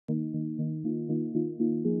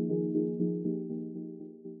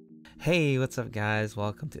Hey, what's up guys?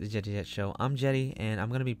 Welcome to the Jetty Jet Show. I'm Jetty and I'm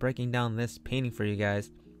going to be breaking down this painting for you guys.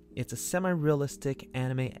 It's a semi-realistic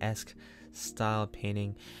anime-esque style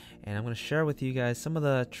painting and I'm going to share with you guys some of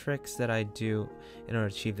the tricks that I do in order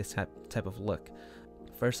to achieve this type of look.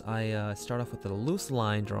 First, I start off with a loose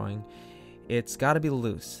line drawing. It's got to be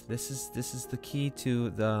loose. This is the key to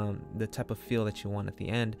the type of feel that you want at the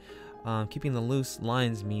end. Keeping the loose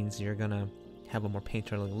lines means you're going to have a more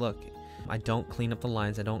painterly look. I don't clean up the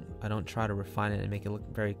lines. I don't try to refine it and make it look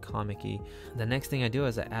very comic-y. The next thing I do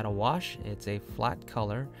is I add a wash. It's a flat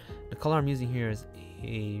color. The color I'm using here is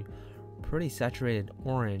a pretty saturated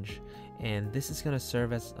orange, and this is going to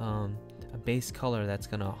serve as a base color that's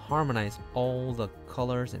going to harmonize all the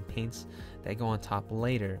colors and paints that go on top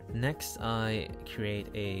later. Next, I create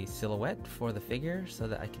a silhouette for the figure so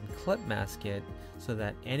that I can clip mask it so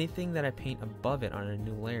that anything that I paint above it on a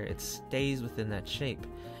new layer, it stays within that shape,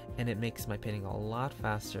 and it makes my painting a lot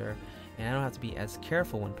faster, and I don't have to be as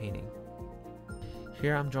careful when painting.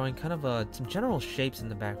 Here I'm drawing kind of some general shapes in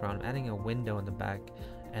the background. I'm adding a window in the back,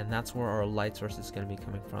 and that's where our light source is going to be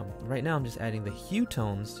coming from. Right now I'm just adding the hue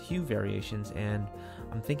variations, and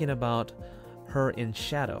I'm thinking about her in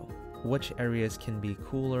shadow. Which areas can be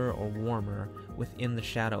cooler or warmer within the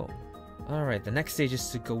shadow. Alright, the next stage is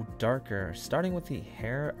to go darker, starting with the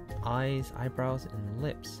hair, eyes, eyebrows, and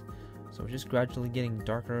lips. So we're just gradually getting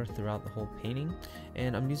darker throughout the whole painting,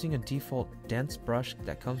 and I'm using a default dense brush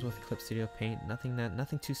that comes with Clip Studio Paint.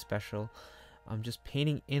 Nothing too special. I'm just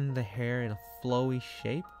painting in the hair in a flowy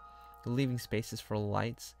shape, leaving spaces for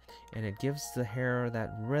lights, and it gives the hair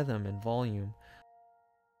that rhythm and volume.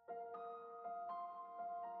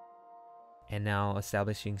 And now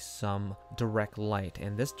establishing some direct light,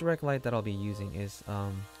 and this direct light that I'll be using is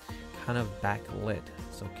kind of backlit,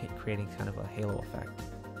 so creating kind of a halo effect.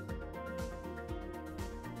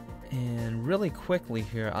 And really quickly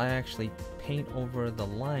here, I actually paint over the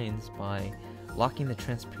lines by locking the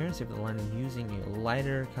transparency of the line and using a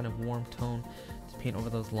lighter kind of warm tone to paint over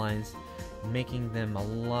those lines, making them a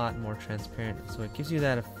lot more transparent. So it gives you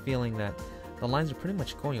that feeling that the lines are pretty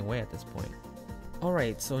much going away at this point.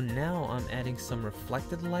 Alright, so now I'm adding some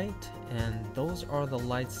reflected light, and those are the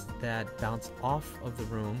lights that bounce off of the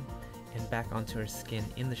room and back onto her skin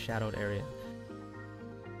in the shadowed area.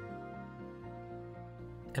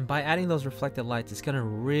 And by adding those reflected lights, it's going to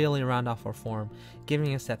really round off our form,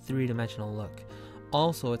 giving us that three-dimensional look.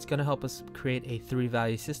 Also, it's going to help us create a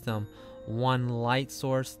three-value system. One light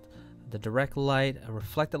source, the direct light, a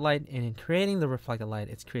reflected light, and in creating the reflected light,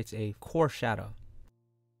 it creates a core shadow.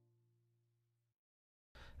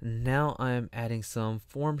 Now I'm adding some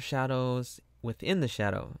form shadows within the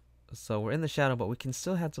shadow. So we're in the shadow, but we can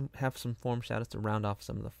still have some form shadows to round off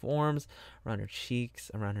some of the forms around her cheeks,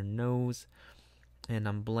 around her nose. And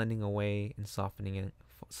I'm blending away and softening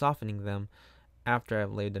them after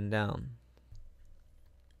I've laid them down.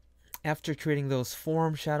 After creating those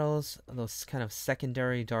form shadows, those kind of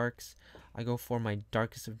secondary darks, I go for my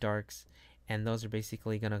darkest of darks, and those are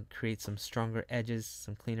basically going to create some stronger edges,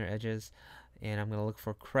 some cleaner edges, and I'm going to look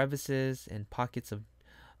for crevices and pockets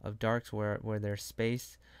of darks where there's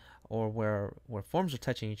space, or where forms are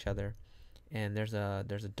touching each other, and there's a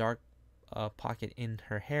dark pocket in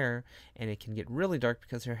her hair, and it can get really dark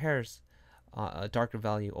because her hair's a darker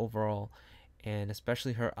value overall, and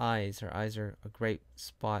especially her eyes. Her eyes are a great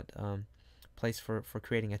spot, place for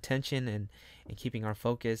creating attention and keeping our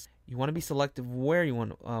focus. You want to be selective where you're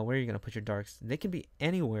going to put your darks. They can be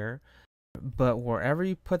anywhere, but wherever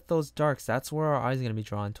you put those darks, that's where our eyes are going to be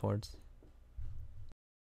drawn towards.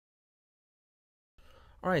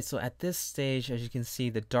 Alright, so at this stage, as you can see,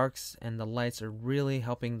 the darks and the lights are really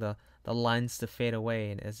helping the lines to fade away,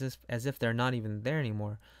 and as if they're not even there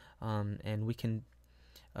anymore. And we can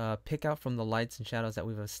pick out from the lights and shadows that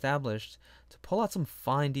we've established to pull out some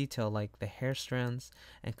fine detail like the hair strands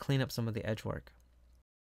and clean up some of the edge work.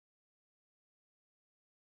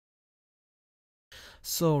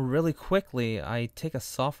 So really quickly, I take a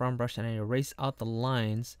soft round brush and I erase out the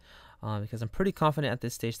lines, because I'm pretty confident at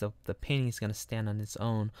this stage the painting is going to stand on its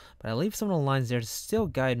own, but I leave some of the lines there to still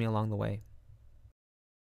guide me along the way.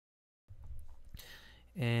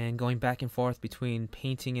 And going back and forth between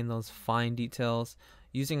painting in those fine details,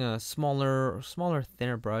 using a smaller,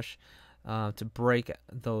 thinner brush to break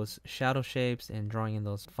those shadow shapes, and drawing in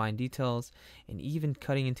those fine details, and even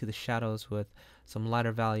cutting into the shadows with some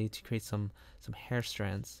lighter value to create some hair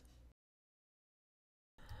strands.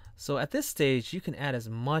 So at this stage, you can add as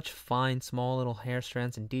much fine, small little hair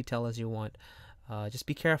strands and detail as you want. Just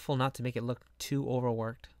be careful not to make it look too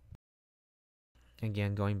overworked.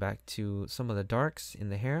 Again, going back to some of the darks in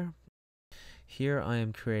the hair. Here I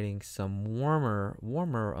am creating some warmer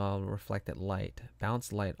reflected light,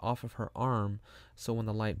 bounce light off of her arm. So when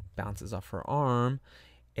the light bounces off her arm,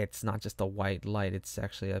 it's not just a white light, it's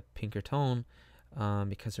actually a pinker tone,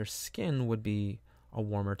 because her skin would be a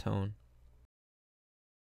warmer tone.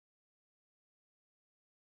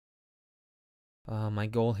 My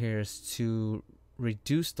goal here is to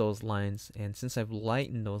reduce those lines, and since I've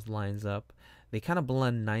lightened those lines up, they kind of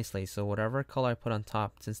blend nicely. So whatever color I put on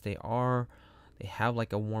top, since they have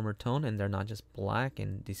like a warmer tone and they're not just black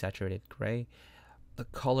and desaturated gray, the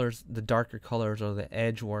colors, the darker colors or the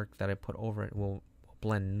edge work that I put over it will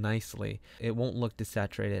blend nicely. It won't look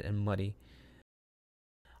desaturated and muddy.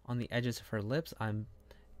 On the edges of her lips, I'm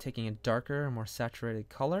taking a darker, more saturated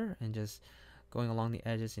color and just going along the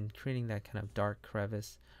edges and creating that kind of dark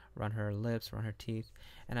crevice around her lips, around her teeth.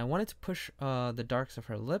 And I wanted to push the darks of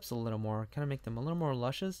her lips a little more, kind of make them a little more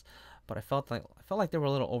luscious, but I felt like they were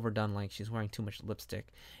a little overdone, like she's wearing too much lipstick.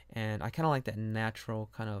 And I kind of like that natural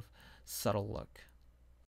kind of subtle look.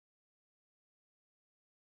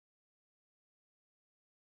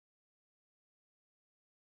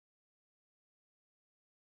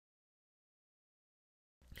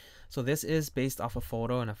 So this is based off a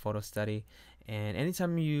photo and a photo study, and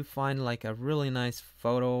anytime you find like a really nice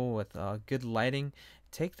photo with good lighting,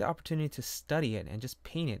 take the opportunity to study it and just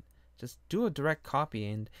paint it. Just do a direct copy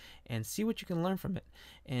and see what you can learn from it.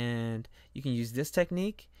 And you can use this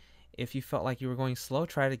technique. If you felt like you were going slow,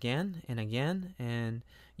 try it again and again, and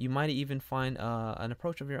you might even find an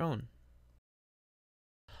approach of your own.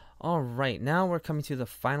 Alright, now we're coming to the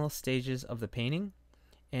final stages of the painting.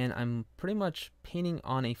 And I'm pretty much painting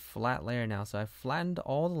on a flat layer now. So I've flattened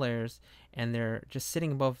all the layers and they're just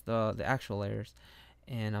sitting above the actual layers.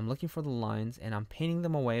 And I'm looking for the lines and I'm painting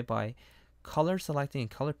them away by color selecting and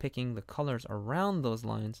color picking the colors around those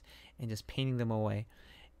lines and just painting them away.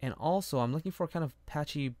 And also I'm looking for kind of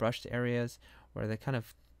patchy brushed areas where they're kind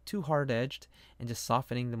of too hard edged and just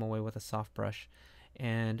softening them away with a soft brush.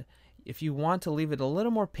 And if you want to leave it a little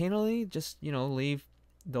more painterly, just, you know, leave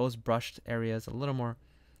those brushed areas a little more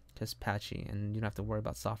just patchy and you don't have to worry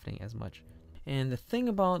about softening as much. And the thing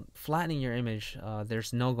about flattening your image,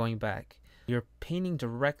 there's no going back. You're painting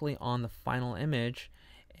directly on the final image,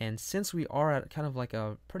 and since we are at kind of like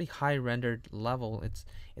a pretty high rendered level,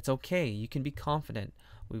 it's okay. You can be confident.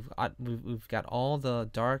 We've got all the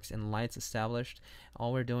darks and lights established.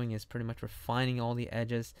 All we're doing is pretty much refining all the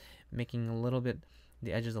edges, making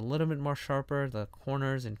the edges a little bit more sharper, the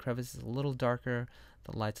corners and crevices a little darker,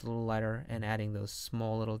 the lights a little lighter, and adding those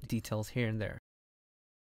small little details here and there.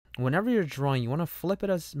 Whenever you're drawing, you want to flip it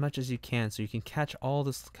as much as you can so you can catch all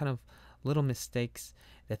this kind of little mistakes,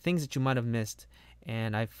 the things that you might have missed.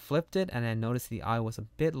 And I flipped it and I noticed the eye was a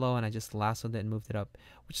bit low and I just lassoed it and moved it up,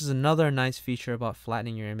 which is another nice feature about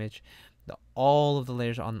flattening your image. All of the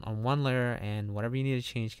layers are on one layer, and whatever you need to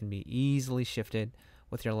change can be easily shifted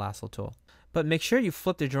with your lasso tool. But make sure you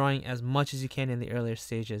flip the drawing as much as you can in the earlier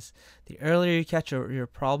stages. The earlier you catch your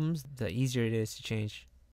problems, the easier it is to change.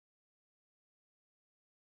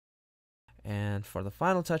 And for the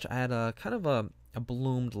final touch, I had a kind of a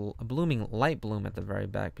blooming light bloom at the very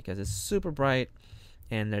back because it's super bright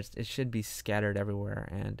and it should be scattered everywhere.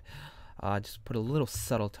 And just put a little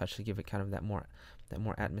subtle touch to give it kind of that more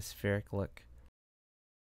atmospheric look.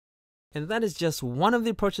 And that is just one of the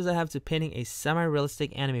approaches I have to painting a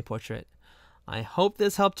semi-realistic anime portrait. I hope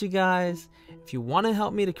this helped you guys. If you want to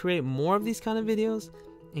help me to create more of these kind of videos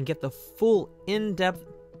and get the full in-depth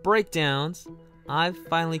breakdowns, I've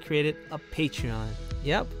finally created a Patreon.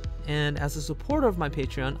 Yep, and as a supporter of my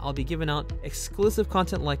Patreon, I'll be giving out exclusive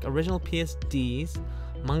content like original PSDs,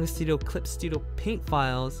 Manga Studio Clip Studio paint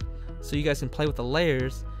files, so you guys can play with the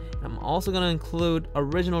layers. And I'm also going to include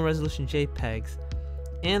original resolution JPEGs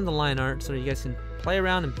and the line art so you guys can play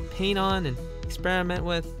around and paint on and experiment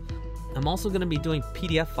with. I'm also going to be doing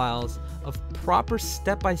PDF files of proper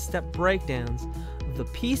step-by-step breakdowns of the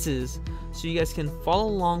pieces so you guys can follow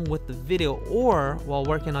along with the video or while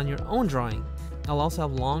working on your own drawing. I'll also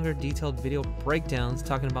have longer detailed video breakdowns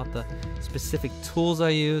talking about the specific tools I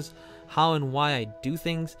use, how and why I do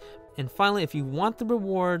things. And finally, if you want the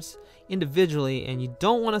rewards individually and you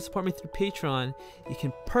don't want to support me through Patreon, you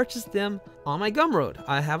can purchase them on my Gumroad.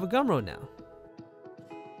 I have a Gumroad now.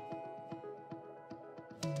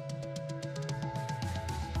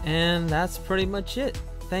 And that's pretty much it.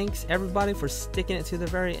 Thanks everybody for sticking it to the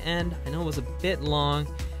very end. I know it was a bit long.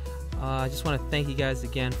 I just want to thank you guys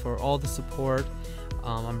again for all the support.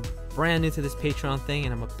 I'm brand new to this Patreon thing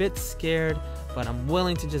and I'm a bit scared, but I'm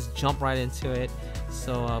willing to just jump right into it.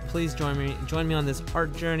 So please join me on this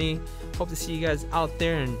art journey. Hope to see you guys out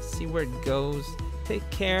there and see where it goes. take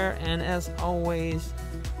care, and as always,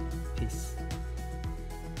 peace.